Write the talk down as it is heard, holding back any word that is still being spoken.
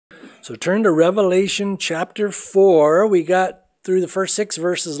So turn to Revelation chapter 4. We got through the first 6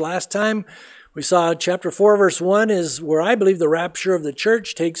 verses last time. We saw chapter 4, verse 1 is where I believe the rapture of the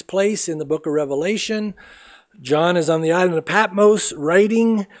church takes place in the book of Revelation. John is on the island of Patmos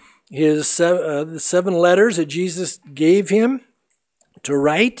writing his the 7 letters that Jesus gave him to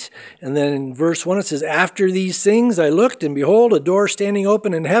write. And then in verse 1 it says, "After these things I looked, and behold, a door standing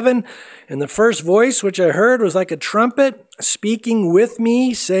open in heaven. And the first voice which I heard was like a trumpet speaking with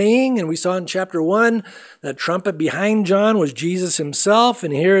me, saying," and we saw in chapter 1, that trumpet behind John was Jesus himself.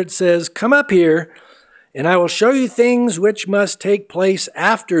 And here it says, "Come up here, and I will show you things which must take place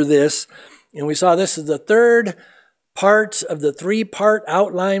after this." And we saw this is the third part of the 3-part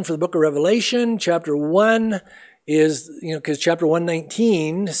outline for the book of Revelation. Chapter 1 is, because chapter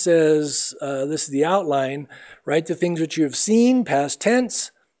 119 says, this is the outline, write the things which you have seen, past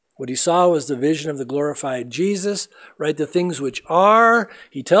tense. What he saw was the vision of the glorified Jesus. Write the things which are.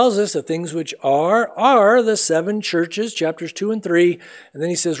 He tells us the things which are the 7 churches, chapters 2 and 3. And then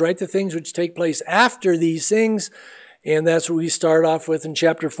he says, write the things which take place after these things. And that's what we start off with in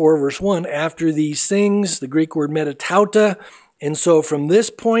chapter 4, verse 1. After these things, the Greek word metatauta. And so from this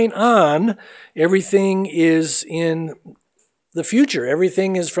point on, everything is in the future.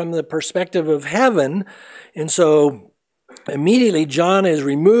 Everything is from the perspective of heaven. And so immediately John is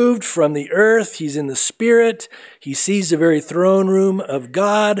removed from the earth. He's in the spirit. He sees the very throne room of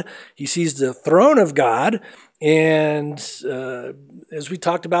God. He sees the throne of God. And as we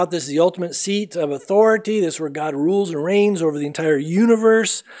talked about, this is the ultimate seat of authority. This is where God rules and reigns over the entire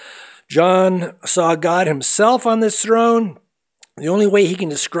universe. John saw God himself on this throne. The only way he can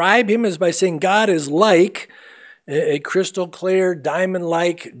describe him is by saying God is like a crystal clear,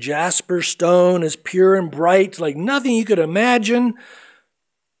 diamond-like jasper stone, as pure and bright, like nothing you could imagine.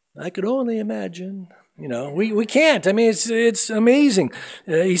 I could only imagine. We can't. I mean, it's amazing.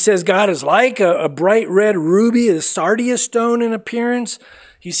 He says God is like a bright red ruby, a sardius stone in appearance.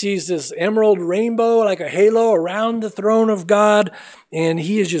 He sees this emerald rainbow like a halo around the throne of God, and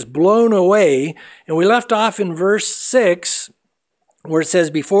he is just blown away. And we left off in verse 6, where it says,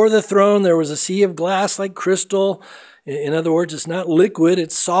 "Before the throne there was a sea of glass like crystal." In other words, it's not liquid,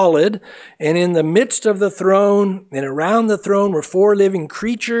 it's solid. "And in the midst of the throne and around the throne were 4 living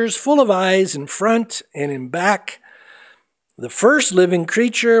creatures, full of eyes in front and in back. The first living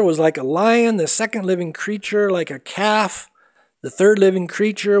creature was like a lion, the second living creature like a calf. The third living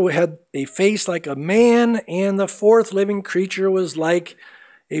creature had a face like a man, and the fourth living creature was like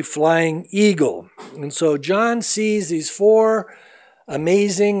a flying eagle." And so John sees these 4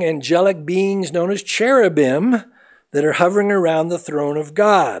 amazing angelic beings known as cherubim that are hovering around the throne of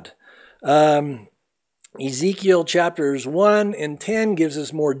God. Ezekiel chapters 1 and 10 gives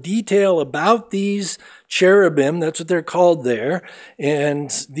us more detail about these cherubim. That's what they're called there. And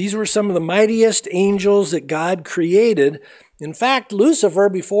these were some of the mightiest angels that God created. In fact, Lucifer,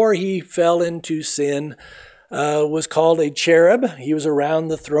 before he fell into sin, was called a cherub. He was around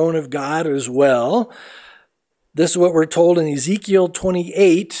the throne of God as well. This is what we're told in Ezekiel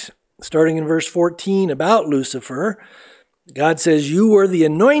 28, starting in verse 14, about Lucifer. God says, "You were the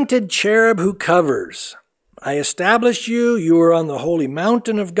anointed cherub who covers. I established you. You were on the holy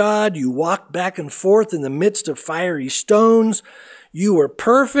mountain of God. You walked back and forth in the midst of fiery stones. You were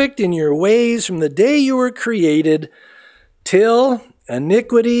perfect in your ways from the day you were created till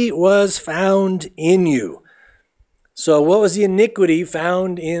iniquity was found in you." So what was the iniquity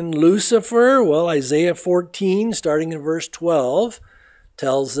found in Lucifer? Well, Isaiah 14, starting in verse 12,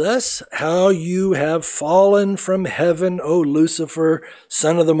 tells us, "How you have fallen from heaven, O Lucifer,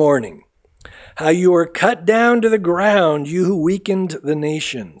 son of the morning. How you were cut down to the ground, you who weakened the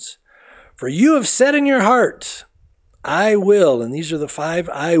nations. For you have said in your heart, I will," and these are the 5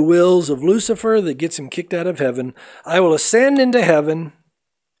 I wills of Lucifer that gets him kicked out of heaven. "I will ascend into heaven.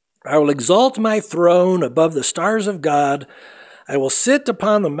 I will exalt my throne above the stars of God. I will sit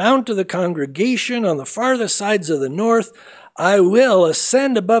upon the mount of the congregation on the farthest sides of the north. I will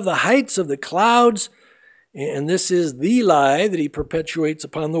ascend above the heights of the clouds." And this is the lie that he perpetuates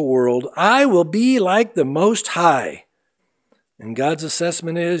upon the world. "I will be like the Most High." And God's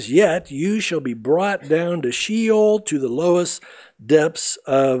assessment is, "Yet you shall be brought down to Sheol, to the lowest depths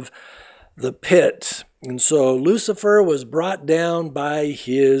of the pit." And so Lucifer was brought down by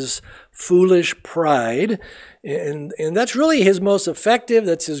his foolish pride. And that's really his most effective,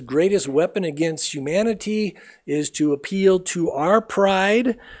 that's his greatest weapon against humanity, is to appeal to our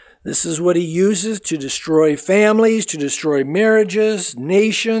pride. This is what he uses to destroy families, to destroy marriages,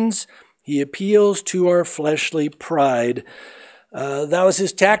 nations. He appeals to our fleshly pride. That was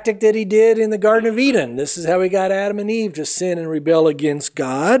his tactic that he did in the Garden of Eden. This is how he got Adam and Eve to sin and rebel against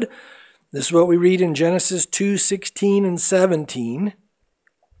God. This is what we read in Genesis 2:16 and 17.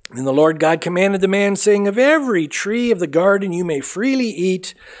 And the Lord God commanded the man, saying, of every tree of the garden you may freely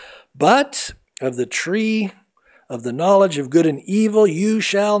eat, but of the tree of the knowledge of good and evil you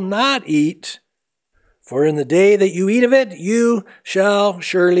shall not eat, for in the day that you eat of it, you shall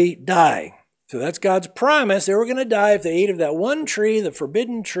surely die. So that's God's promise. They were going to die if they ate of that one tree, the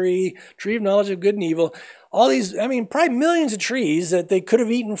forbidden tree, tree of knowledge of good and evil. All these, probably millions of trees that they could have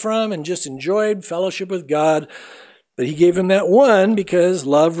eaten from and just enjoyed fellowship with God. But he gave them that one because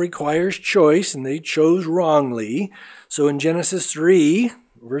love requires choice, and they chose wrongly. So in Genesis 3,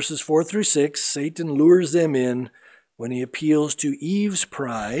 verses 4 through 6, Satan lures them in when he appeals to Eve's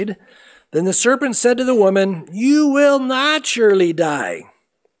pride. Then the serpent said to the woman, you will not surely die.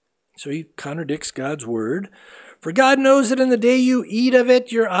 So he contradicts God's word. For God knows that in the day you eat of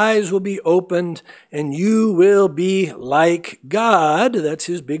it, your eyes will be opened, and you will be like God. That's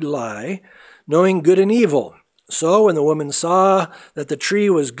his big lie, knowing good and evil. So when the woman saw that the tree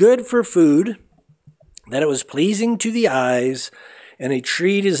was good for food, that it was pleasing to the eyes, and a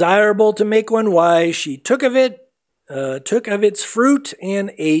tree desirable to make one wise, she took of its fruit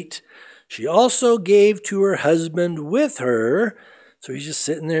and ate. She also gave to her husband with her. So he's just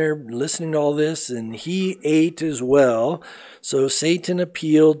sitting there listening to all this, and he ate as well. So Satan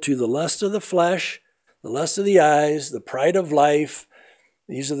appealed to the lust of the flesh, the lust of the eyes, the pride of life.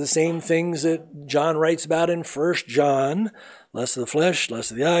 These are the same things that John writes about in 1 John. Lust of the flesh,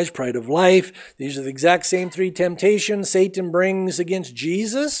 lust of the eyes, pride of life. These are the exact same three temptations Satan brings against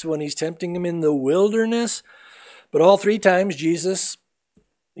Jesus when he's tempting him in the wilderness. But all three times Jesus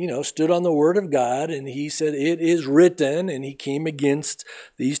stood on the word of God, and he said, it is written, and he came against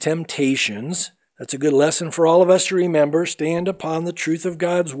these temptations. That's a good lesson for all of us to remember. Stand upon the truth of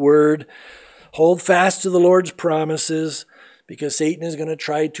God's word. Hold fast to the Lord's promises, because Satan is going to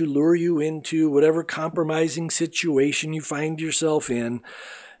try to lure you into whatever compromising situation you find yourself in.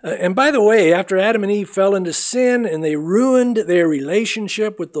 And by the way, after Adam and Eve fell into sin and they ruined their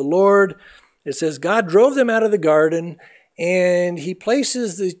relationship with the Lord, it says God drove them out of the garden, and he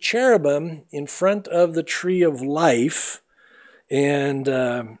places the cherubim in front of the tree of life, and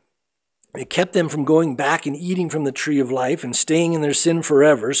it kept them from going back and eating from the tree of life and staying in their sin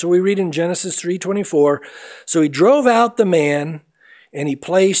forever. So we read in Genesis 3:24, so he drove out the man, and he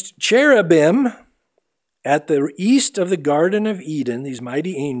placed cherubim at the east of the Garden of Eden, these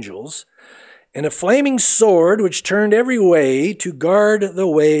mighty angels, and a flaming sword which turned every way to guard the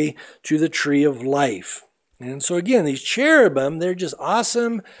way to the tree of life. And so again, these cherubim, they're just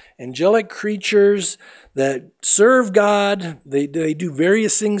awesome, angelic creatures that serve God. They do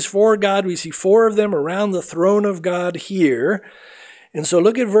various things for God. We see 4 of them around the throne of God here. And so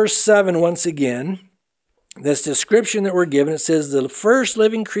look at verse 7 once again. This description that we're given, it says the first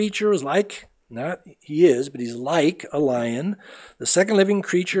living creature was like, not he is, but he's like a lion. The second living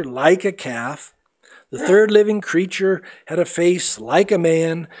creature like a calf. The third living creature had a face like a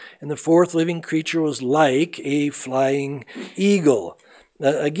man, and the fourth living creature was like a flying eagle.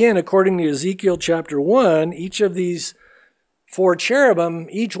 Again, according to Ezekiel chapter 1, each of these 4 cherubim,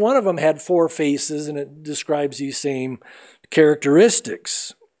 each one of them had 4 faces, and it describes these same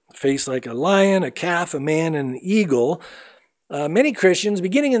characteristics. A face like a lion, a calf, a man, and an eagle. Many Christians,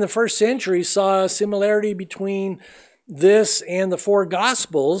 beginning in the first century, saw a similarity between this and the 4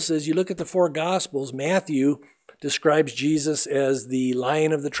 Gospels. As you look at the 4 Gospels, Matthew describes Jesus as the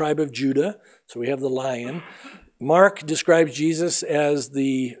Lion of the tribe of Judah. So we have the lion. Mark describes Jesus as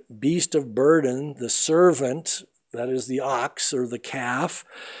the beast of burden, the servant, that is the ox or the calf.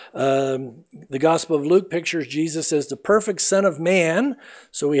 The Gospel of Luke pictures Jesus as the perfect Son of Man.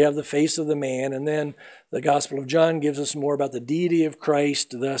 So we have the face of the man. And then the Gospel of John gives us more about the deity of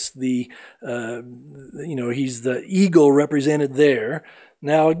Christ. Thus, he's the eagle represented there.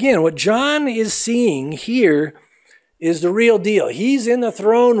 Now, again, what John is seeing here is the real deal. He's in the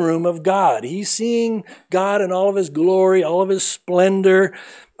throne room of God. He's seeing God in all of his glory, all of his splendor.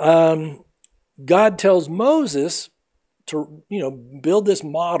 God tells Moses to, build this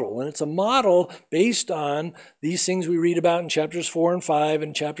model. And it's a model based on these things we read about in chapters 4 and 5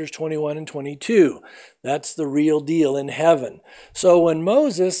 and chapters 21 and 22. That's the real deal in heaven. So when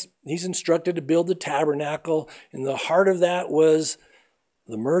Moses, he's instructed to build the tabernacle, and the heart of that was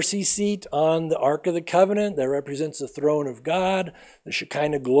the mercy seat on the Ark of the Covenant that represents the throne of God. The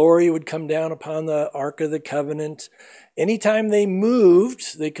Shekinah glory would come down upon the Ark of the Covenant. Anytime they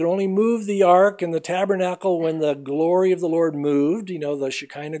moved, they could only move the Ark and the tabernacle when the glory of the Lord moved. The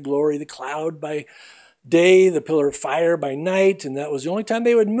Shekinah glory, the cloud by day, the pillar of fire by night, and that was the only time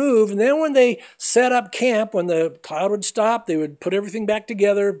they would move. And then when they set up camp, when the cloud would stop, they would put everything back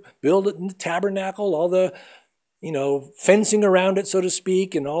together, build it in the tabernacle, all the fencing around it, so to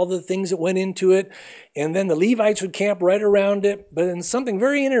speak, and all the things that went into it. And then the Levites would camp right around it. But then something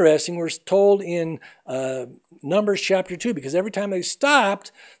very interesting was told in Numbers chapter 2, because every time they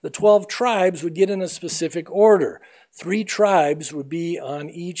stopped, the 12 tribes would get in a specific order. 3 tribes would be on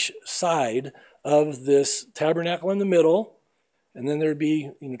each side of this tabernacle in the middle. And then there'd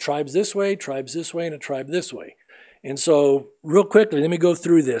be tribes this way, and a tribe this way. And so real quickly, let me go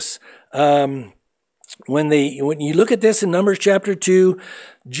through this. When you look at this in Numbers chapter 2,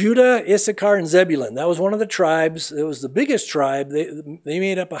 Judah, Issachar, and Zebulun, that was one of the tribes. It was the biggest tribe. They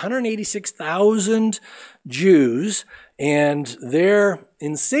made up 186,000 Jews, and their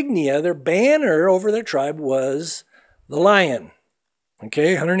insignia, their banner over their tribe was the lion.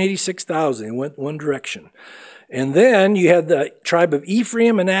 Okay, 186,000. It went one direction. And then you had the tribe of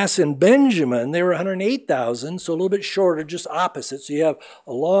Ephraim, Manasseh, and Benjamin. They were 108,000, so a little bit shorter, just opposite. So you have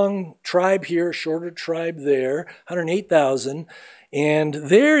a long tribe here, a shorter tribe there, 108,000. And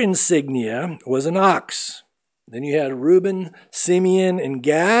their insignia was an ox. Then you had Reuben, Simeon, and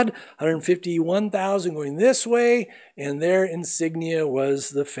Gad, 151,000 going this way. And their insignia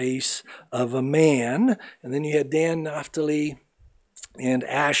was the face of a man. And then you had Dan, Naphtali, and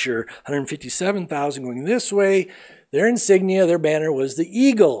Asher, 157,000 going this way. Their insignia, their banner was the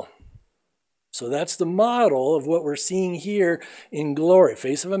eagle. So that's the model of what we're seeing here in glory.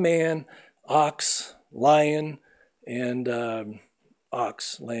 Face of a man, ox, lion, and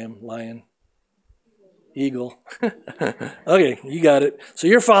ox, lamb, lion, eagle. Okay, you got it. So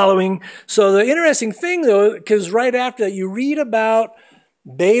you're following. So the interesting thing, though, because right after that, you read about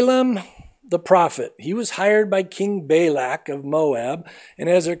Balaam the prophet. He was hired by King Balak of Moab. And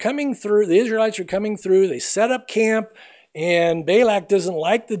as they're coming through, the Israelites are coming through, they set up camp, and Balak doesn't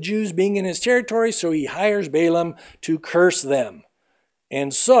like the Jews being in his territory, so he hires Balaam to curse them.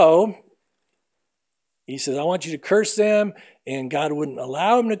 And so he says, I want you to curse them, and God wouldn't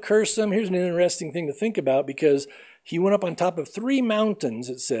allow him to curse them. Here's an interesting thing to think about, because he went up on top of 3 mountains,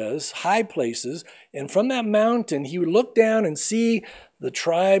 it says, high places, and from that mountain he would look down and see the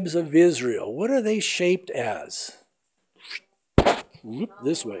tribes of Israel. What are they shaped as?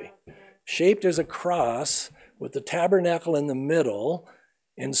 This way. Shaped as a cross with the tabernacle in the middle.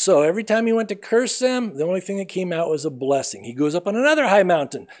 And so every time he went to curse them, the only thing that came out was a blessing. He goes up on another high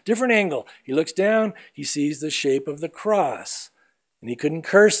mountain, different angle. He looks down, he sees the shape of the cross. And he couldn't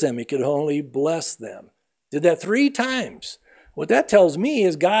curse them, he could only bless them. Did that 3 times. What that tells me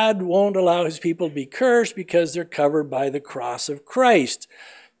is God won't allow his people to be cursed because they're covered by the cross of Christ.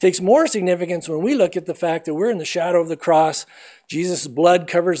 It takes more significance when we look at the fact that we're in the shadow of the cross. Jesus' blood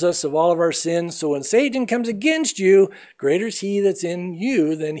covers us of all of our sins. So when Satan comes against you, greater is he that's in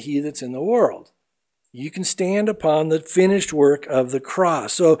you than he that's in the world. You can stand upon the finished work of the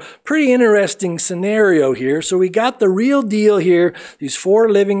cross. So pretty interesting scenario here. So we got the real deal here, these 4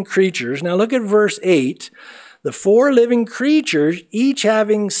 living creatures. Now look at verse 8. The 4 living creatures, each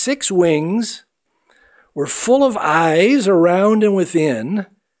having 6 wings, were full of eyes around and within,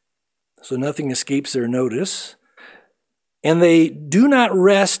 so nothing escapes their notice. And they do not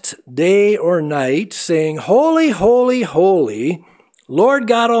rest day or night, saying, Holy, holy, holy, Lord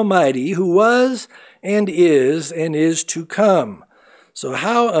God Almighty, who was and is to come. So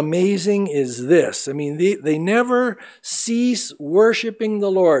how amazing is this? I mean, they never cease worshiping the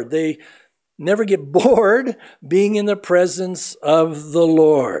Lord. They never get bored being in the presence of the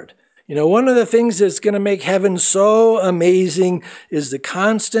Lord. You know, one of the things that's going to make heaven so amazing is the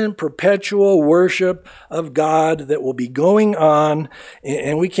constant, perpetual worship of God that will be going on.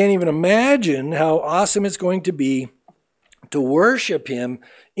 And we can't even imagine how awesome it's going to be to worship him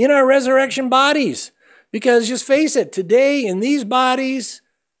in our resurrection bodies. Because just face it, today in these bodies,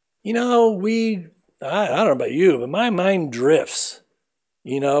 you know, I don't know about you, but my mind drifts.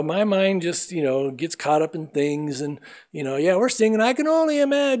 You know, my mind just, gets caught up in things. And, yeah, we're singing, I can only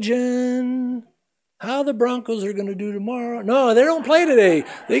imagine how the Broncos are going to do tomorrow. No, they don't play today.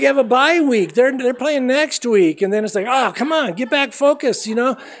 They have a bye week. They're playing next week. And then it's like, oh, come on, get back focused,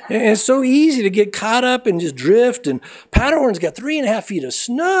 And it's so easy to get caught up and just drift. And Powderhorn's got 3.5 feet of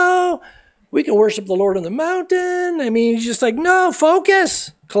snow. We can worship the Lord on the mountain. I mean, he's just like, no,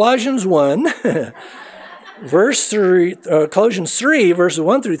 focus. Colossians 1. Verse 3, Colossians 3, verses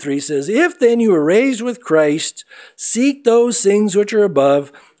 1 through 3 says, If then you were raised with Christ, seek those things which are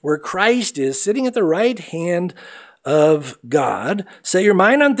above, where Christ is, sitting at the right hand of God. Set your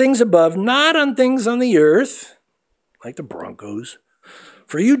mind on things above, not on things on the earth, like the Broncos.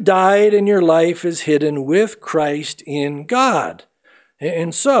 For you died, and your life is hidden with Christ in God.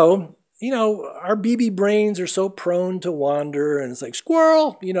 And so, our BB brains are so prone to wander, and it's like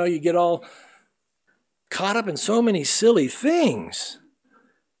squirrel, you get all caught up in so many silly things.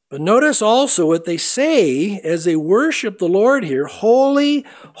 But notice also what they say as they worship the Lord here. Holy,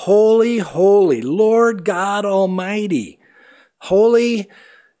 holy, holy, Lord God Almighty. Holy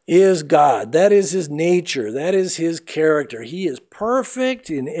is God. That is his nature. That is his character. He is perfect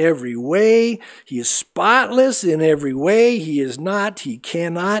in every way. He is spotless in every way. He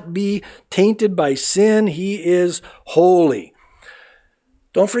cannot be tainted by sin. He is holy.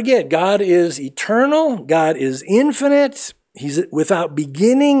 Don't forget, God is eternal. God is infinite. He's without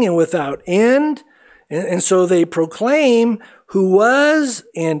beginning and without end. And so they proclaim who was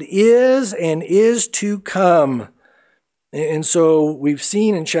and is to come. And so we've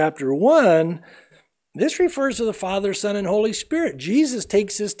seen in chapter 1, this refers to the Father, Son, and Holy Spirit. Jesus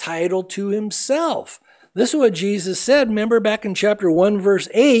takes his title to himself. This is what Jesus said. Remember back in chapter 1, verse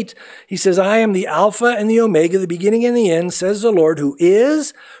 8, he says, I am the Alpha and the Omega, the beginning and the end, says the Lord, who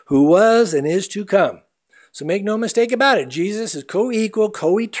is, who was, and is to come. So make no mistake about it. Jesus is co-equal,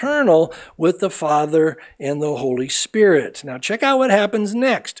 co-eternal with the Father and the Holy Spirit. Now check out what happens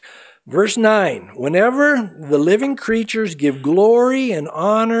next. Verse 9, whenever the living creatures give glory and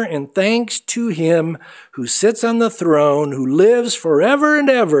honor and thanks to him who sits on the throne, who lives forever and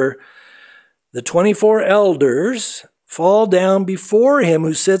ever, the 24 elders fall down before him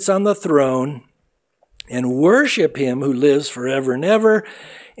who sits on the throne and worship him who lives forever and ever,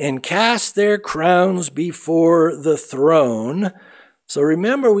 and cast their crowns before the throne. So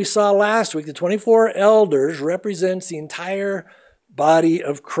remember, we saw last week the 24 elders represents the entire body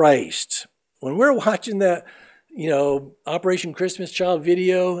of Christ. When we're watching that, Operation Christmas Child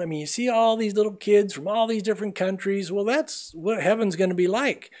video, you see all these little kids from all these different countries. Well, that's what heaven's going to be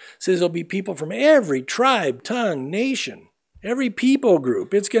like. It says there'll be people from every tribe, tongue, nation, every people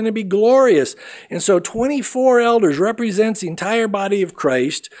group. It's going to be glorious. And so 24 elders represents the entire body of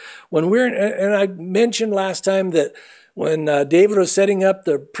Christ. And I mentioned last time that when David was setting up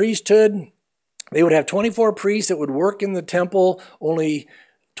the priesthood, they would have 24 priests that would work in the temple, only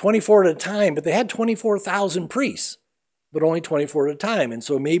 24 at a time, but they had 24,000 priests, but only 24 at a time. And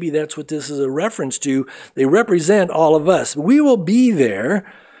so maybe that's what this is a reference to. They represent all of us. We will be there,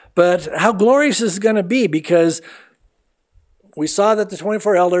 but how glorious is it going to be? Because we saw that the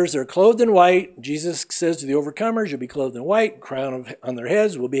 24 elders, they're clothed in white. Jesus says to the overcomers, you'll be clothed in white, crown on their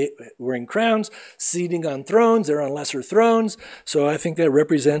heads, will be wearing crowns, seating on thrones. They're on lesser thrones. So I think that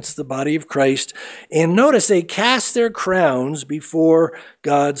represents the body of Christ. And notice they cast their crowns before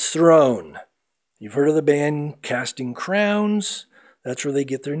God's throne. You've heard of the band Casting Crowns. That's where they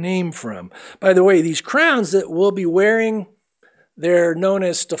get their name from. By the way, these crowns that we'll be wearing, they're known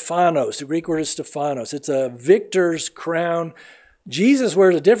as Stephanos. The Greek word is Stephanos. It's a victor's crown. Jesus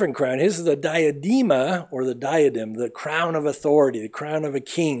wears a different crown. His is the diadema, or the diadem, the crown of authority, the crown of a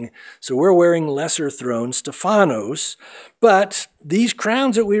king. So we're wearing lesser thrones, Stephanos. But these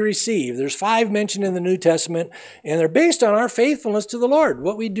crowns that we receive, there's 5 mentioned in the New Testament, and they're based on our faithfulness to the Lord,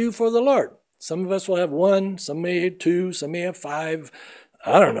 what we do for the Lord. Some of us will have 1, some may have 2, some may have 5.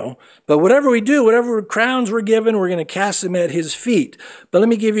 I don't know. But whatever we do, whatever crowns we're given, we're going to cast them at his feet. But let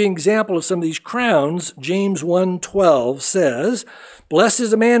me give you an example of some of these crowns. James 1:12 says, blessed is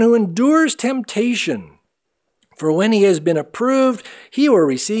the man who endures temptation. For when he has been approved, he will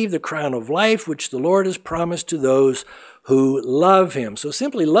receive the crown of life, which the Lord has promised to those who love him. So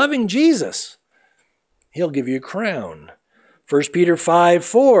simply loving Jesus, he'll give you a crown. 1 Peter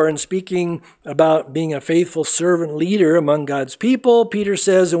 5:4, and speaking about being a faithful servant leader among God's people, Peter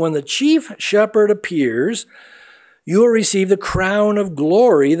says, and when the chief shepherd appears, you will receive the crown of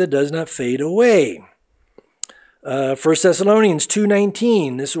glory that does not fade away. 1 Thessalonians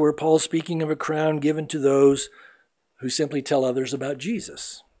 2:19, this is where Paul's speaking of a crown given to those who simply tell others about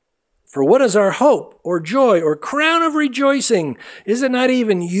Jesus. For what is our hope or joy or crown of rejoicing? Is it not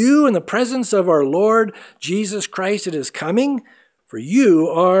even you in the presence of our Lord Jesus Christ that is coming? For you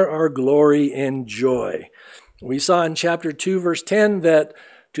are our glory and joy. We saw in chapter 2, verse 10, that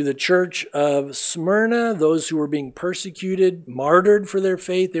to the church of Smyrna, those who were being persecuted, martyred for their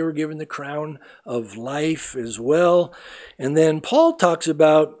faith, they were given the crown of life as well. And then Paul talks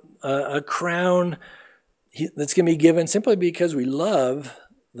about a crown that's going to be given simply because we love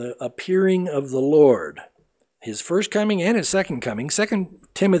the appearing of the Lord, his first coming and his second coming. 2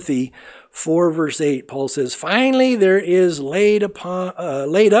 Timothy 4, verse 8, Paul says, finally there is laid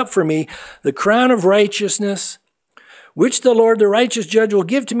up for me the crown of righteousness, which the Lord, the righteous judge, will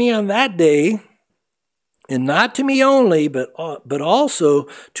give to me on that day, And not to me only, but also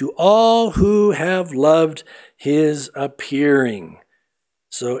to all who have loved his appearing.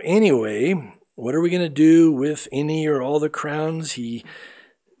 So anyway, what are we going to do with any or all the crowns he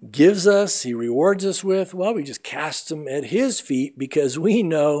gives us, he rewards us with? Well, we just cast them at his feet because we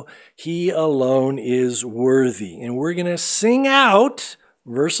know he alone is worthy. And we're going to sing out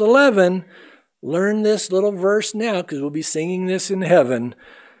verse 11. Learn this little verse now because we'll be singing this in heaven.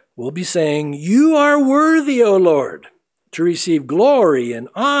 We'll be saying, "You are worthy, O Lord, to receive glory and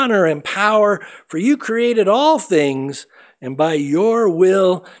honor and power, for you created all things, and by your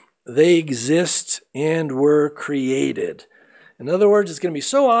will they exist and were created." In other words, it's going to be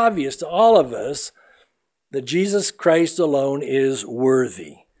so obvious to all of us that Jesus Christ alone is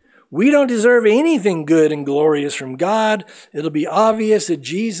worthy. We don't deserve anything good and glorious from God. It'll be obvious that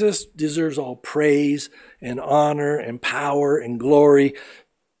Jesus deserves all praise and honor and power and glory.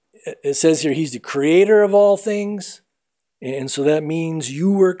 It says here he's the creator of all things. And so that means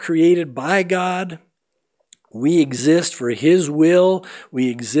you were created by God. We exist for his will.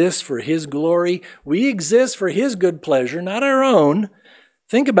 We exist for his glory. We exist for his good pleasure, not our own.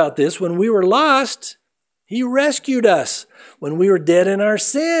 Think about this. When we were lost, he rescued us. When we were dead in our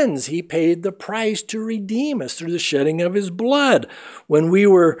sins, he paid the price to redeem us through the shedding of his blood. When we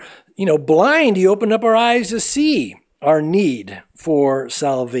were, blind, he opened up our eyes to see our need for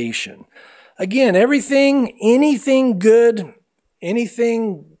salvation. Again, anything good,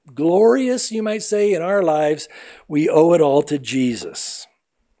 anything glorious, you might say, in our lives, we owe it all to Jesus.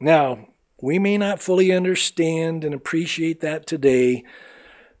 Now, we may not fully understand and appreciate that today,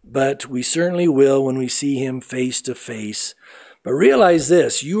 but we certainly will when we see him face to face. But realize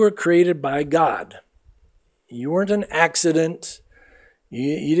this, you were created by God. You weren't an accident.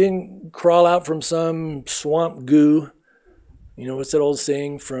 You didn't crawl out from some swamp goo. What's that old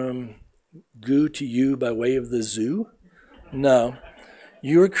saying, from goo to you by way of the zoo? No.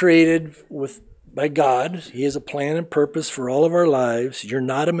 You were created by God. He has a plan and purpose for all of our lives. You're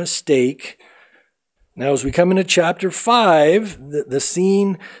not a mistake. Now, as we come into chapter 5, the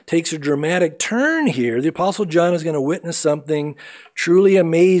scene takes a dramatic turn here. The Apostle John is going to witness something truly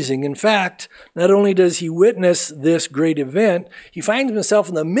amazing. In fact, not only does he witness this great event, he finds himself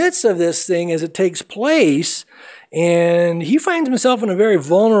in the midst of this thing as it takes place, and he finds himself in a very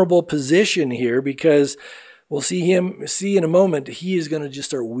vulnerable position here because we'll see in a moment, he is going to just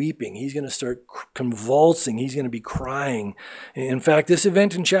start weeping. He's going to start convulsing. He's going to be crying. In fact, this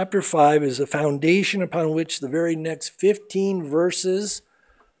event in chapter 5 is a foundation upon which the very next 15 verses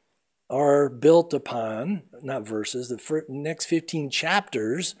are built upon. Not verses, the next 15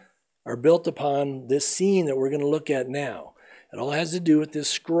 chapters are built upon this scene that we're going to look at now. It all has to do with this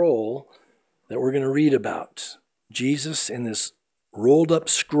scroll that we're going to read about. Jesus in this rolled up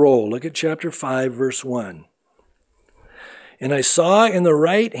scroll. Look at chapter 5, verse 1. "And I saw in the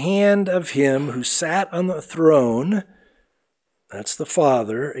right hand of him who sat on the throne," that's the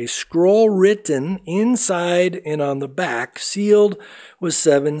Father, "a scroll written inside and on the back, sealed with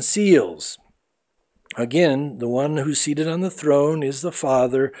 7 seals." Again, the one who's seated on the throne is the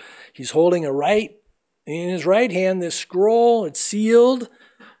Father. He's holding in his right hand this scroll. It's sealed.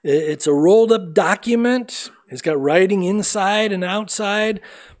 It's a rolled up document. It's got writing inside and outside.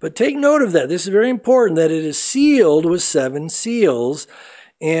 But take note of that. This is very important, that it is sealed with 7 seals.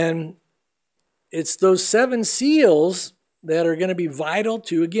 And it's those 7 seals that are going to be vital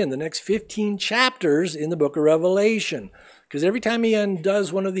to, again, the next 15 chapters in the book of Revelation. Because every time he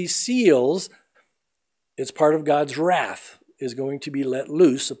undoes one of these seals, it's part of God's wrath is going to be let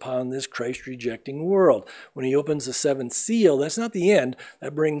loose upon this Christ-rejecting world. When he opens the 7th seal, that's not the end.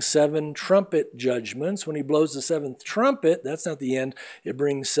 That brings 7 trumpet judgments. When he blows the 7th trumpet, that's not the end. It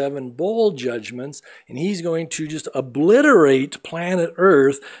brings 7 bowl judgments. And he's going to just obliterate planet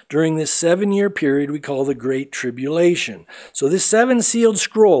Earth during this 7-year period we call the Great Tribulation. So this 7-sealed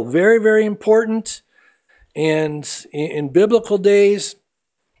scroll, very, very important. And in biblical days,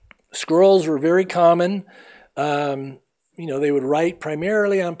 scrolls were very common. They would write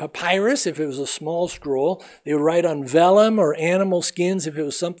primarily on papyrus if it was a small scroll. They would write on vellum or animal skins if it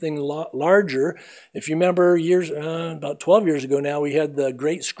was something larger. If you remember about 12 years ago now, we had the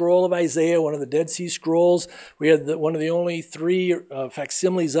Great Scroll of Isaiah, one of the Dead Sea Scrolls. We had one of the only 3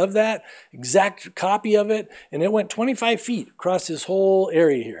 facsimiles of that, exact copy of it, and it went 25 feet across this whole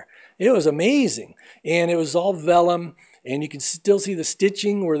area here. It was amazing, and it was all vellum. And you can still see the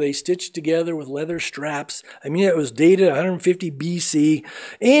stitching where they stitched together with leather straps. I mean, it was dated 150 BC.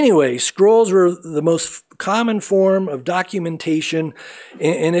 Anyway, scrolls were the most common form of documentation.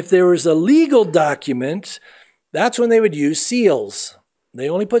 And if there was a legal document, that's when they would use seals. They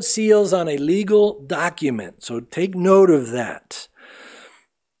only put seals on a legal document, so take note of that.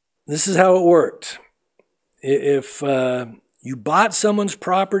 This is how it worked. If you bought someone's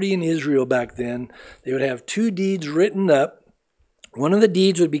property in Israel back then, they would have 2 deeds written up. One of the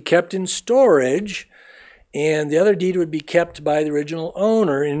deeds would be kept in storage, and the other deed would be kept by the original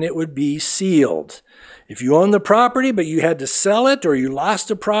owner, and it would be sealed. If you owned the property, but you had to sell it, or you lost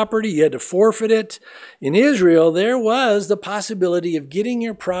the property, you had to forfeit it. In Israel, there was the possibility of getting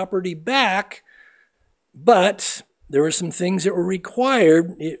your property back, but there were some things that were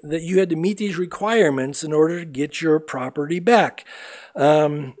required, that you had to meet these requirements in order to get your property back.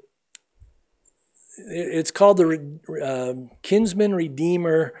 It's called the kinsman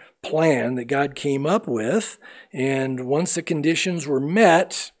redeemer plan that God came up with. And once the conditions were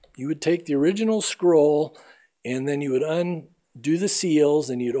met, you would take the original scroll and then you would undo the seals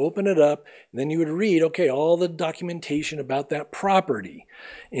and you'd open it up. And then you would read, okay, all the documentation about that property.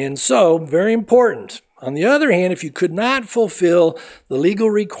 And so, very important. On the other hand, if you could not fulfill the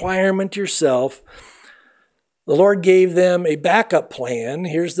legal requirement yourself, the Lord gave them a backup plan.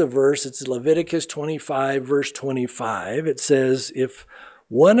 Here's the verse. It's Leviticus 25, verse 25. It says, if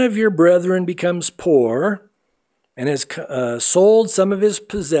one of your brethren becomes poor and has sold some of his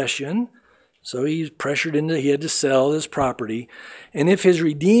possession, so he's pressured into, he had to sell his property, and if his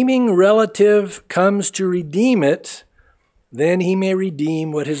redeeming relative comes to redeem it, then he may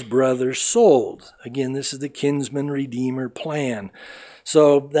redeem what his brother sold. Again, this is the kinsman redeemer plan.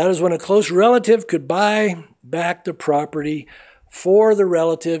 So that is when a close relative could buy back the property for the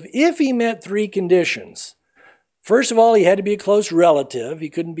relative if he met 3 conditions. First of all, he had to be a close relative. He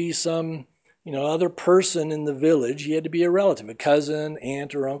couldn't be some, other person in the village. He had to be a relative, a cousin,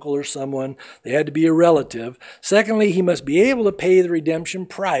 aunt, or uncle, or someone. They had to be a relative. Secondly, he must be able to pay the redemption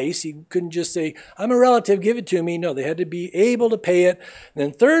price. He couldn't just say, I'm a relative, give it to me. No, they had to be able to pay it. And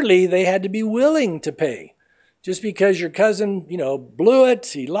then thirdly, they had to be willing to pay. Just because your cousin, blew it,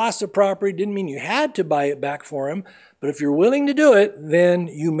 he lost the property, didn't mean you had to buy it back for him. But if you're willing to do it, then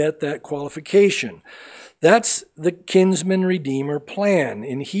you met that qualification. That's the kinsman redeemer plan.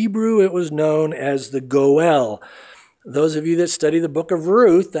 In Hebrew, it was known as the Goel. Those of you that study the book of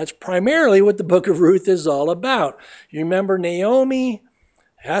Ruth, that's primarily what the book of Ruth is all about. You remember Naomi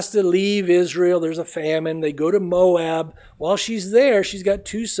has to leave Israel. There's a famine. They go to Moab. While she's there, she's got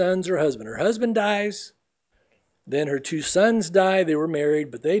 2 sons, her husband. Her husband dies. Then her 2 sons die. They were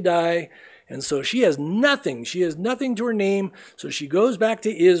married, but they die. And so she has nothing. She has nothing to her name. So she goes back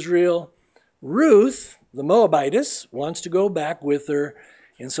to Israel. Ruth, the Moabitess, wants to go back with her.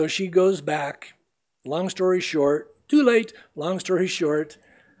 And so she goes back. Long story short, too late. Long story short,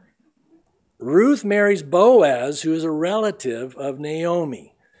 Ruth marries Boaz, who is a relative of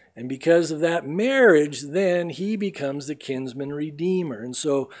Naomi. And because of that marriage, then he becomes the kinsman redeemer. And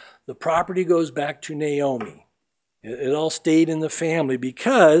so the property goes back to Naomi. It all stayed in the family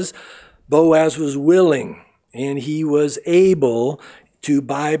because Boaz was willing and he was able to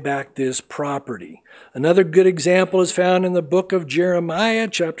buy back this property. Another good example is found in the book of Jeremiah,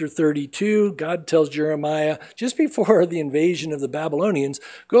 chapter 32. God tells Jeremiah, just before the invasion of the Babylonians,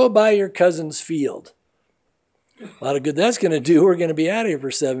 go buy your cousin's field. A lot of good that's going to do. We're going to be out of here for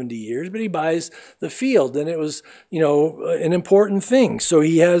 70 years, but he buys the field, and it was, an important thing. So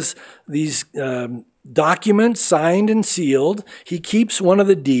he has these documents signed and sealed. He keeps one of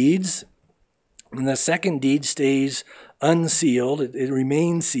the deeds, and the second deed stays unsealed. It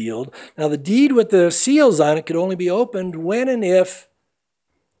remains sealed. Now, the deed with the seals on it could only be opened when and if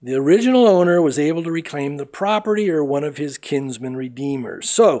the original owner was able to reclaim the property or one of his kinsman redeemers.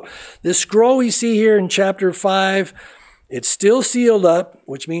 So, this scroll we see here in chapter 5, it's still sealed up,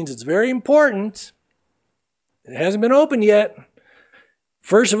 which means it's very important. It hasn't been opened yet.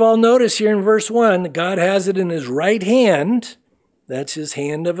 First of all, notice here in verse 1, God has it in his right hand. That's his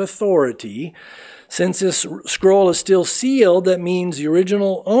hand of authority. Since this scroll is still sealed, that means the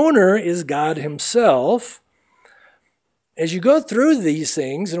original owner is God himself. As you go through these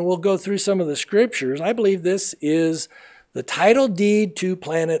things, and we'll go through some of the scriptures, I believe this is the title deed to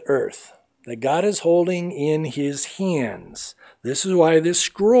planet Earth that God is holding in his hands. This is why this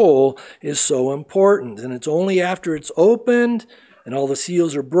scroll is so important. And it's only after it's opened and all the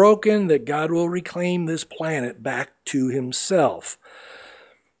seals are broken that God will reclaim this planet back to himself.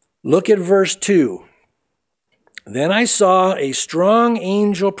 Look at verse 2. Then I saw a strong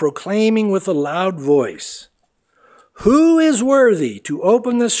angel proclaiming with a loud voice, "Who is worthy to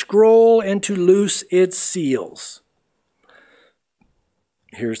open the scroll and to loose its seals?"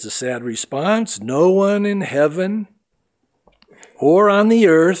 Here's the sad response. No one in heaven or on the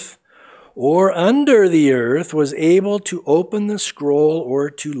earth or under the earth was able to open the scroll or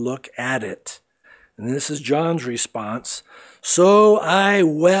to look at it. And this is John's response. So I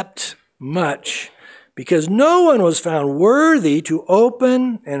wept much, because no one was found worthy to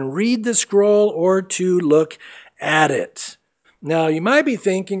open and read the scroll or to look at it. Now, you might be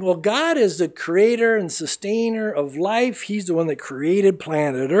thinking, well, God is the creator and sustainer of life. He's the one that created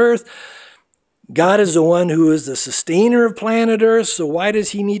planet Earth. God is the one who is the sustainer of planet Earth, so why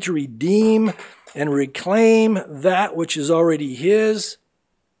does he need to redeem and reclaim that which is already his?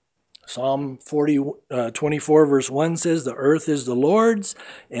 Psalm 24 verse 1 says, the earth is the Lord's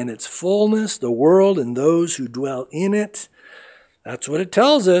and its fullness, the world and those who dwell in it. That's what it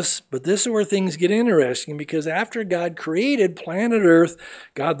tells us, but this is where things get interesting, because after God created planet Earth,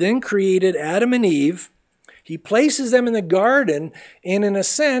 God then created Adam and Eve. He places them in the garden, and in a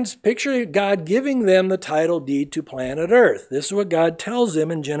sense, picture God giving them the title deed to planet Earth. This is what God tells them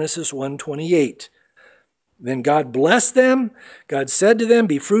in Genesis 1:28. Then God blessed them. God said to them,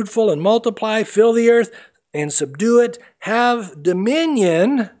 be fruitful and multiply, fill the earth and subdue it, have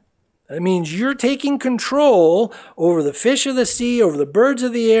dominion. That means you're taking control over the fish of the sea, over the birds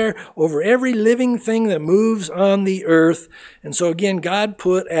of the air, over every living thing that moves on the earth. And so again, God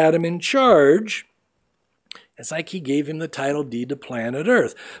put Adam in charge. It's like he gave him the title deed to planet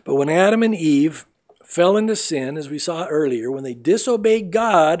Earth. But when Adam and Eve fell into sin, as we saw earlier, when they disobeyed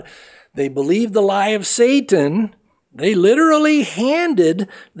God, they believed the lie of Satan. They literally handed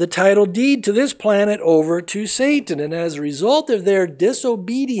the title deed to this planet over to Satan. And as a result of their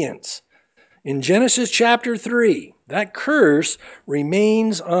disobedience, in Genesis chapter 3, that curse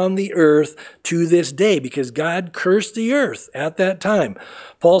remains on the earth to this day because God cursed the earth at that time.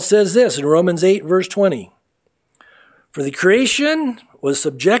 Paul says this in Romans 8, verse 20. For the creation was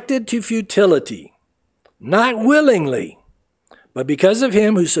subjected to futility, not willingly, but because of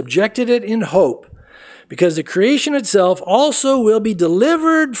him who subjected it in hope, because the creation itself also will be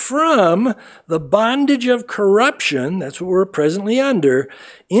delivered from the bondage of corruption, that's what we're presently under,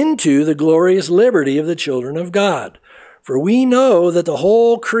 into the glorious liberty of the children of God. For we know that the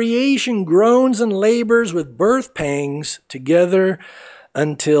whole creation groans and labors with birth pangs together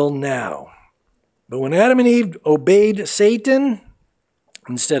until now. But when Adam and Eve obeyed Satan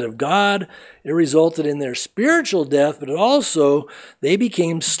instead of God, it resulted in their spiritual death, but also they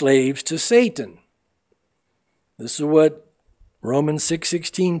became slaves to Satan. This is what Romans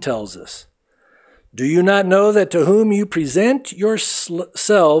 6:16 tells us. Do you not know that to whom you present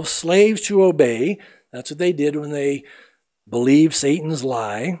yourselves slaves to obey, that's what they did when they believed Satan's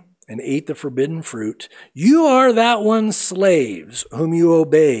lie and ate the forbidden fruit, you are that one's slaves whom you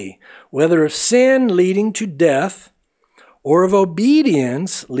obey, whether of sin leading to death or of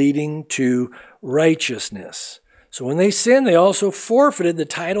obedience leading to righteousness. So when they sinned, they also forfeited the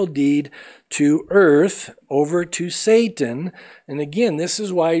title deed to earth over to Satan. And again, this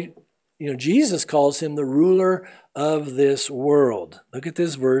is why Jesus calls him the ruler of this world. Look at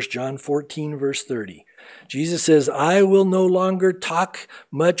this verse, John 14, verse 30. Jesus says, I will no longer talk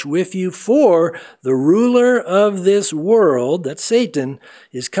much with you, for the ruler of this world, that's Satan,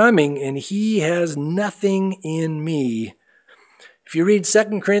 is coming, and he has nothing in me. If you read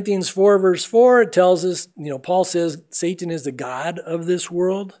 2 Corinthians 4, verse 4, it tells us, Paul says Satan is the god of this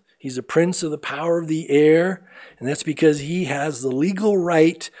world. He's a prince of the power of the air, and that's because he has the legal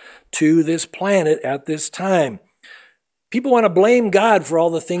right to this planet at this time. People want to blame God for all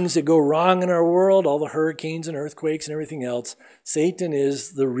the things that go wrong in our world, all the hurricanes and earthquakes and everything else. Satan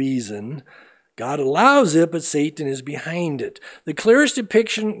is the reason. God allows it, but Satan is behind it. The clearest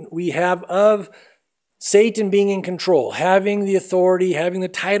depiction we have of Satan being in control, having the authority, having the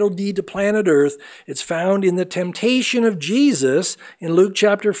title deed to planet Earth, it's found in the temptation of Jesus in Luke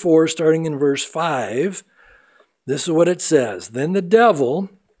chapter 4, starting in verse 5. This is what it says. Then the devil,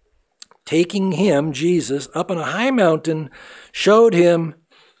 taking him, Jesus, up on a high mountain, showed him,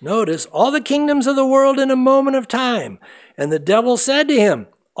 notice, all the kingdoms of the world in a moment of time. And the devil said to him,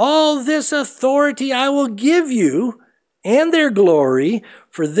 all this authority I will give you, and their glory,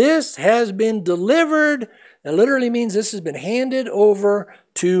 for this has been delivered. That literally means this has been handed over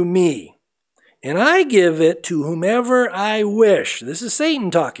to me. And I give it to whomever I wish. This is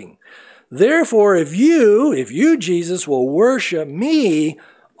Satan talking. Therefore, if you, Jesus, will worship me,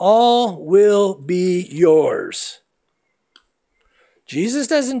 all will be yours. Jesus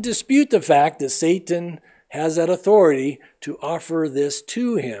doesn't dispute the fact that Satan has that authority to offer this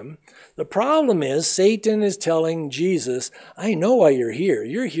to him. The problem is Satan is telling Jesus, I know why you're here.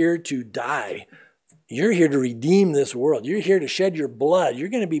 You're here to die. You're here to redeem this world. You're here to shed your blood. You're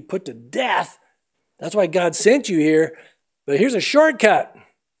going to be put to death. That's why God sent you here. But here's a shortcut.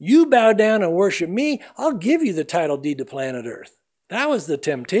 You bow down and worship me, I'll give you the title deed to planet Earth. That was the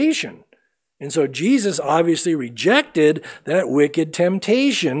temptation. And so Jesus obviously rejected that wicked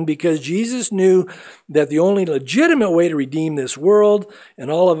temptation because Jesus knew that the only legitimate way to redeem this world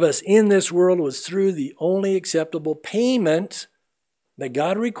and all of us in this world was through the only acceptable payment that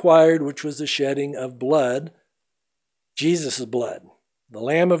God required, which was the shedding of blood, Jesus' blood, the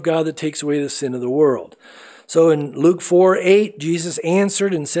Lamb of God that takes away the sin of the world. So in Luke 4:8, Jesus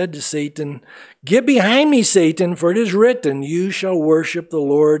answered and said to Satan, "Get behind me, Satan, for it is written, you shall worship the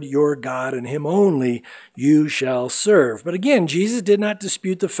Lord your God, and him only you shall serve." But again, Jesus did not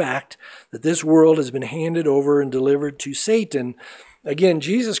dispute the fact that this world has been handed over and delivered to Satan. Again,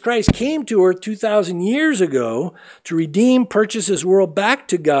 Jesus Christ came to earth 2,000 years ago to redeem, purchase this world back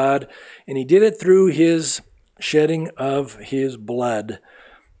to God, and he did it through his shedding of his blood.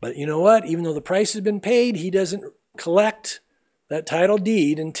 But you know what? Even though the price has been paid, he doesn't collect that title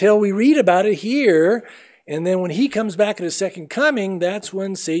deed until we read about it here. And then when he comes back at his second coming, that's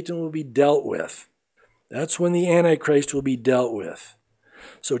when Satan will be dealt with. That's when the Antichrist will be dealt with.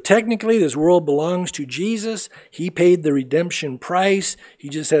 So technically, this world belongs to Jesus. He paid the redemption price. He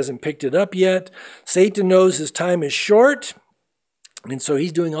just hasn't picked it up yet. Satan knows his time is short. And so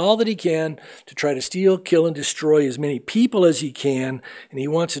he's doing all that he can to try to steal, kill, and destroy as many people as he can. And he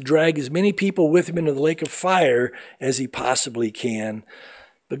wants to drag as many people with him into the lake of fire as he possibly can.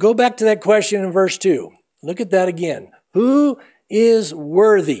 But go back to that question in verse 2. Look at that again. Who is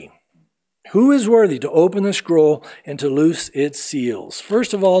worthy? Who is worthy to open the scroll and to loose its seals?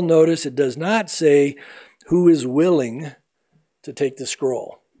 First of all, notice it does not say who is willing to take the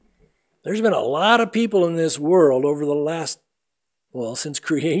scroll. There's been a lot of people in this world over the last since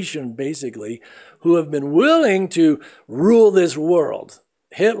creation, basically, who have been willing to rule this world.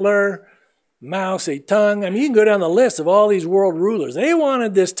 Hitler, Mao Zedong. I mean, you can go down the list of all these world rulers. They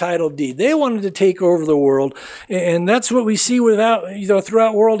wanted this title deed. They wanted to take over the world. And that's what we see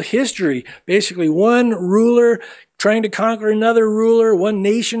throughout world history. Basically, one ruler trying to conquer another ruler, one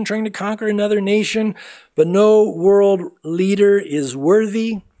nation trying to conquer another nation. But no world leader is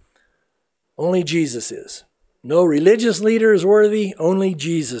worthy. Only Jesus is. No religious leader is worthy, only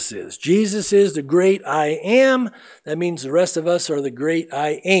Jesus is. Jesus is the great I am. That means the rest of us are the great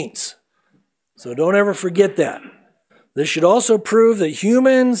I ain'ts. So don't ever forget that. This should also prove that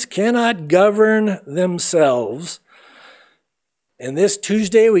humans cannot govern themselves. And this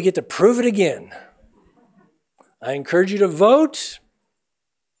Tuesday we get to prove it again. I encourage you to vote.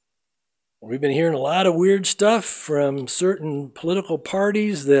 We've been hearing a lot of weird stuff from certain political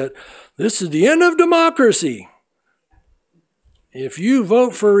parties that this is the end of democracy. If you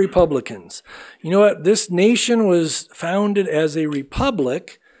vote for Republicans, you know what? This nation was founded as a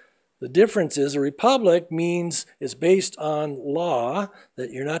republic. The difference is a republic means it's based on law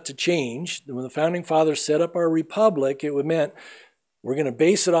that you're not to change. When the founding fathers set up our republic, it meant we're going to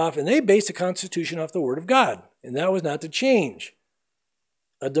base it off, and they based the Constitution off the Word of God, and that was not to change.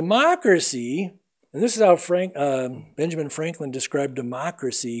 A democracy, and this is how Benjamin Franklin described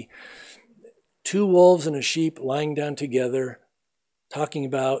democracy: two wolves and a sheep lying down together, talking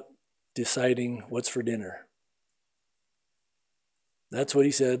about deciding what's for dinner. That's what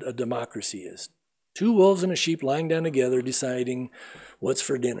he said a democracy is. Two wolves and a sheep lying down together deciding what's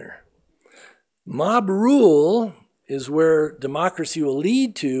for dinner. Mob rule is where democracy will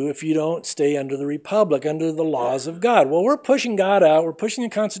lead to if you don't stay under the republic, under the laws of God. Well, we're pushing God out. We're pushing the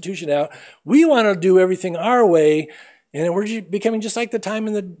Constitution out. We want to do everything our way. And we're becoming just like the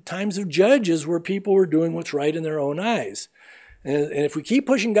times of Judges, where people were doing what's right in their own eyes. And if we keep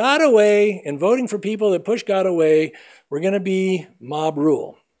pushing God away and voting for people that push God away, we're going to be mob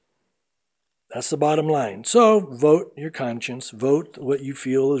rule. That's the bottom line. So vote your conscience. Vote what you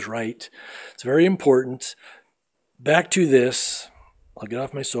feel is right. It's very important. Back to this. I'll get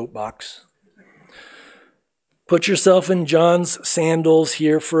off my soapbox. Put yourself in John's sandals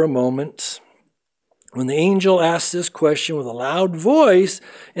here for a moment. When the angel asked this question with a loud voice,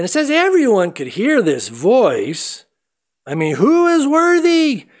 and it says everyone could hear this voice. I mean, who is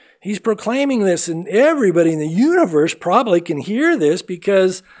worthy? He's proclaiming this, and everybody in the universe probably can hear this,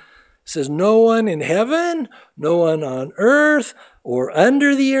 because it says no one in heaven, no one on earth or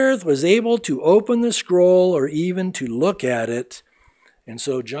under the earth was able to open the scroll or even to look at it. And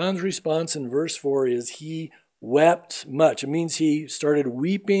so John's response in verse 4 is he wept much. It means he started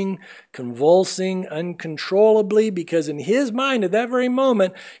weeping, convulsing uncontrollably, because in his mind at that very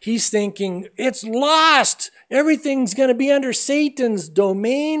moment, he's thinking, it's lost. Everything's going to be under Satan's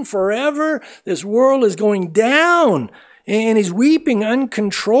domain forever. This world is going down. And he's weeping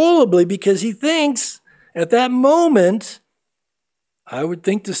uncontrollably because he thinks at that moment, I would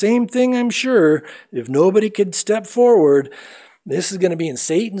think the same thing, I'm sure. If nobody could step forward, this is going to be in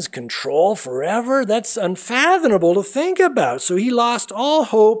Satan's control forever. That's unfathomable to think about. So he lost all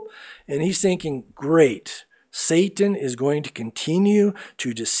hope, and he's thinking, great, Satan is going to continue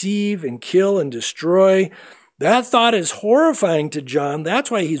to deceive and kill and destroy. That thought is horrifying to John.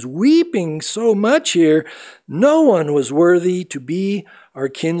 That's why he's weeping so much here. No one was worthy to be our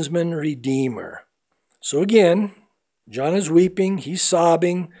kinsman redeemer. So again, John is weeping, he's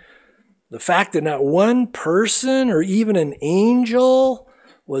sobbing. The fact that not one person or even an angel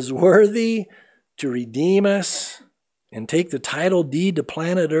was worthy to redeem us and take the title deed to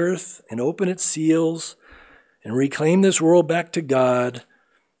planet Earth and open its seals and reclaim this world back to God,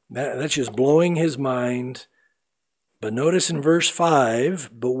 that's just blowing his mind. But notice in verse 5,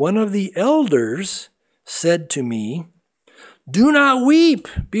 but one of the elders said to me, do not weep.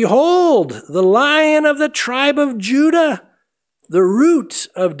 Behold, the Lion of the tribe of Judah, the root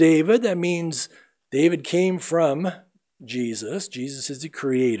of David. That means David came from Jesus. Jesus is the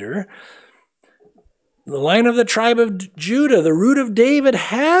creator. The Lion of the tribe of Judah, the root of David,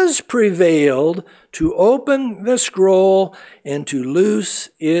 has prevailed to open the scroll and to loose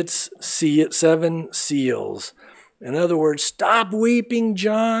its 7 seals. In other words, stop weeping,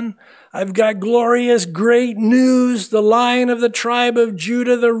 John. I've got glorious, great news. The Lion of the tribe of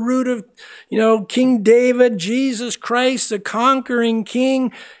Judah, the root of, King David, Jesus Christ, the conquering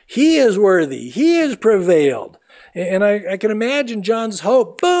king, he is worthy. He has prevailed. And I can imagine John's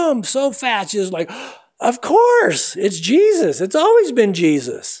hope, boom, so fast, just like, of course, it's Jesus. It's always been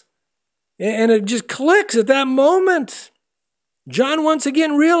Jesus. And it just clicks at that moment. John once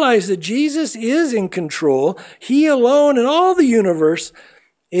again realized that Jesus is in control. He alone in all the universe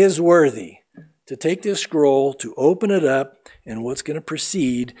is worthy to take this scroll, to open it up, and what's going to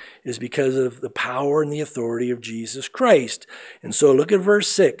proceed is because of the power and the authority of Jesus Christ. And so look at verse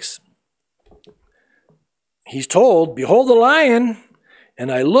 6. He's told, behold the Lion,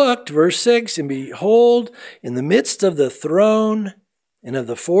 and I looked, verse 6, and behold, in the midst of the throne and of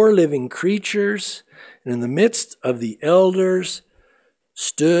the 4 living creatures, and in the midst of the elders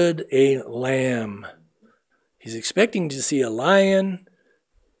stood a lamb. He's expecting to see a lion,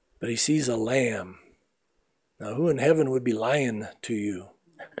 but he sees a lamb. Now, who in heaven would be lying to you?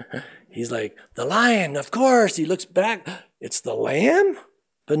 He's like, the lion, of course. He looks back. It's the lamb?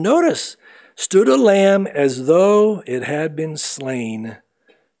 But notice, stood a lamb as though it had been slain.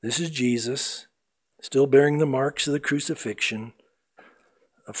 This is Jesus, still bearing the marks of the crucifixion,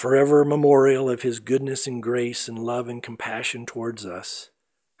 a forever memorial of his goodness and grace and love and compassion towards us.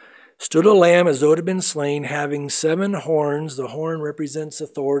 Stood a lamb as though it had been slain, having 7 horns. The horn represents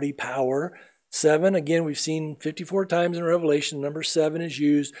authority, power. 7, again, we've seen 54 times in Revelation. Number 7 is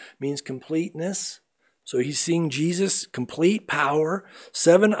used, means completeness. So he's seeing Jesus' complete power.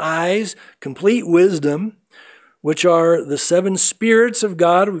 7 eyes, complete wisdom, which are the 7 spirits of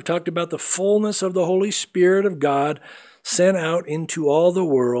God. We've talked about the fullness of the Holy Spirit of God sent out into all the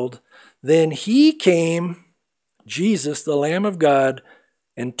world. Then he came, Jesus, the Lamb of God,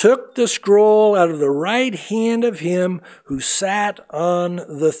 and took the scroll out of the right hand of him who sat on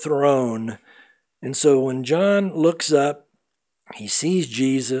the throne. And so when John looks up, he sees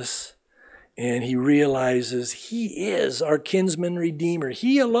Jesus, and he realizes he is our kinsman redeemer.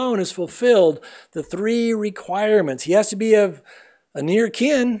 He alone has fulfilled the 3 requirements. He has to be of a near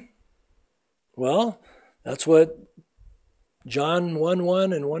kin. Well, that's what John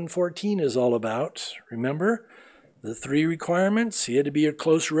 1:1 and 1:14 is all about. Remember the 3 requirements? He had to be a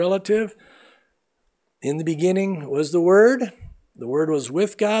close relative. In the beginning was the Word. The Word was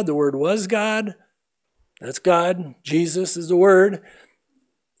with God. The Word was God. That's God. Jesus is the Word.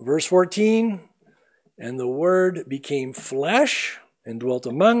 Verse 14, and the Word became flesh and dwelt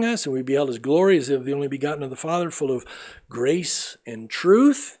among us, and we beheld his glory as of the only begotten of the Father, full of grace and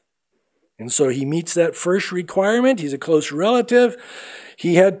truth. And so he meets that first requirement. He's a close relative.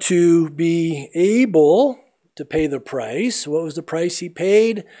 He had to be able to pay the price. What was the price he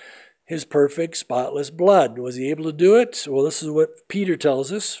paid? His perfect, spotless blood. Was he able to do it? Well, this is what Peter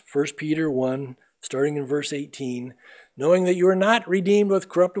tells us. 1 Peter 1, starting in verse 18. Knowing that you are not redeemed with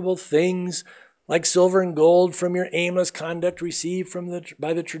corruptible things like silver and gold from your aimless conduct received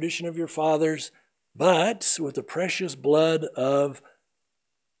by the tradition of your fathers, but with the precious blood of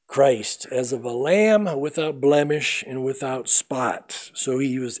Christ, as of a lamb without blemish and without spot. So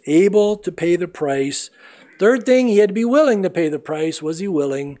he was able to pay the price. Third thing, he had to be willing to pay the price. Was he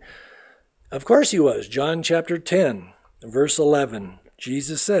willing? Of course he was. John chapter 10, verse 11.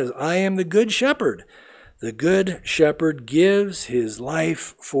 Jesus says, I am the good shepherd. The good shepherd gives his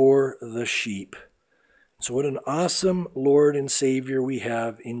life for the sheep. So what an awesome Lord and Savior we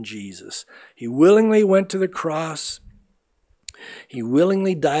have in Jesus. He willingly went to the cross. He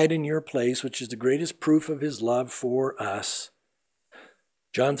willingly died in your place, which is the greatest proof of his love for us.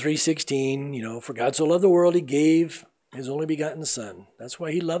 John 3:16, for God so loved the world, he gave his only begotten Son. That's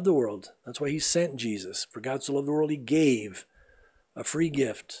why he loved the world. That's why he sent Jesus. For God so loved the world, he gave a free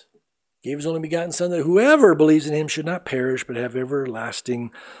gift. Gave his only begotten Son, that whoever believes in him should not perish, but have everlasting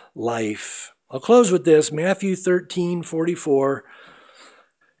life. I'll close with this, Matthew 13:44.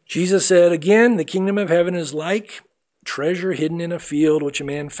 Jesus said, again, the kingdom of heaven is like treasure hidden in a field, which a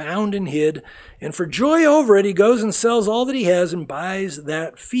man found and hid. And for joy over it, he goes and sells all that he has and buys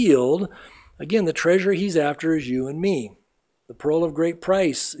that field. Again, the treasure he's after is you and me. The pearl of great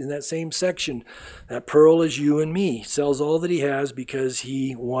price in that same section. That pearl is you and me. He sells all that he has because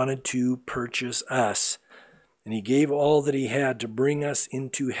he wanted to purchase us. And he gave all that he had to bring us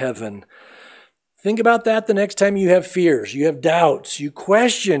into heaven. Think about that the next time you have fears, you have doubts, you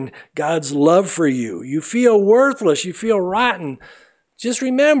question God's love for you, you feel worthless, you feel rotten. Just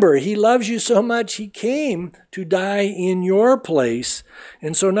remember, he loves you so much, he came to die in your place.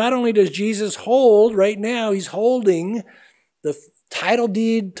 And so not only does Jesus hold, right now, he's holding the title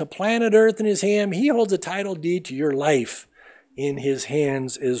deed to planet Earth in his hand, he holds a title deed to your life in his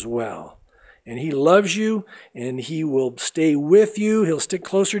hands as well. And he loves you, and he will stay with you. He'll stick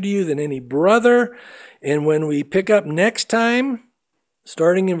closer to you than any brother. And when we pick up next time,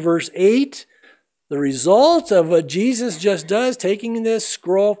 starting in verse 8, the result of what Jesus just does, taking this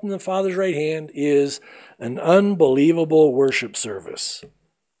scroll from the Father's right hand, is an unbelievable worship service.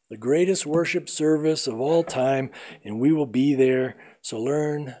 The greatest worship service of all time, and we will be there. So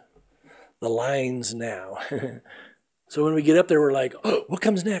learn the lines now. So when we get up there, we're like, oh, what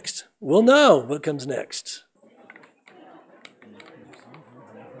comes next? We'll know what comes next.